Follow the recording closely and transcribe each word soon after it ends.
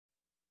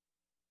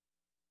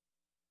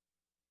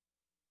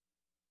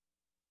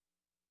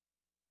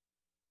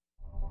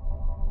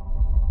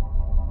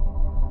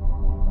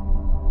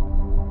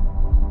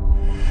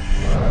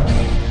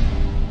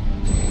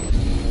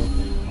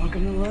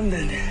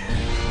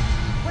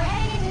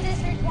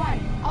1.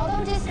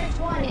 Although District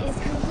 1 is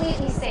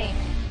completely safe,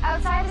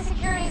 outside the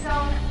security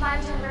zone,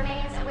 London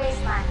remains a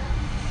wasteland.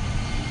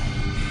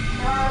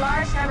 There are a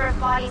large number of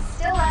bodies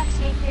still left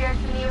to be cleared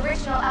from the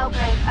original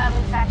outbreak of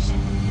infection.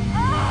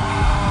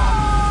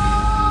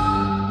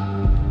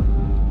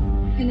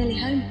 You're nearly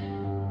home.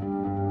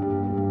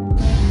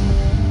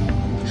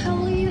 How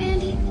old are you,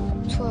 Andy?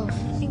 12. I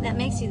think that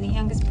makes you the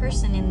youngest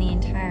person in the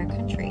entire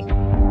country.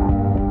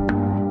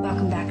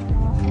 Welcome back.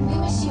 And we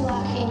wish you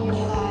luck in your new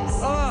lives.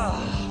 Oh,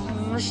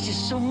 I missed you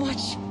so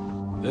much.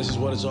 This is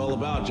what it's all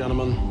about,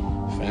 gentlemen.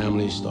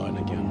 Family starting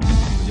again.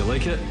 You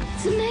like it?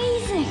 It's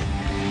amazing.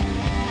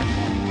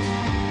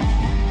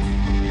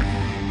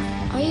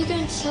 Are you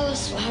going to tell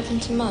us what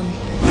happened to Mum?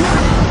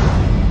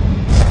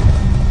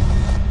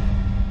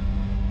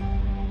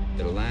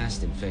 The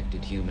last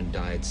infected human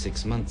died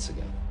 6 months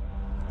ago.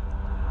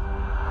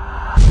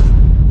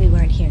 We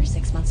weren't here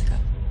 6 months ago.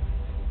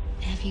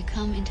 Have you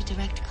come into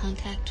direct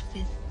contact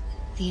with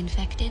the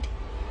infected?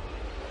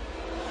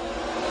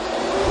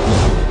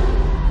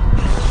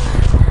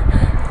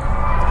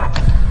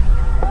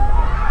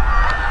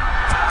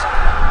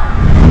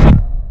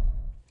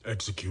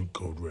 Execute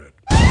Code Red.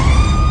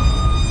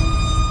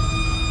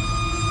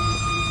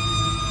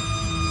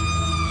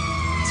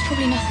 It's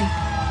probably nothing.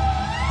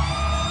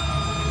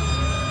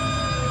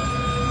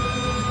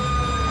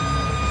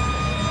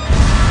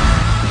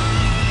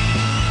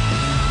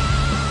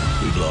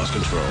 We've lost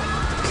control.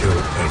 Kill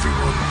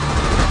everyone.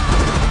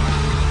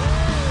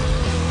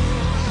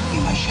 Be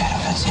my shadow,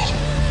 that's it.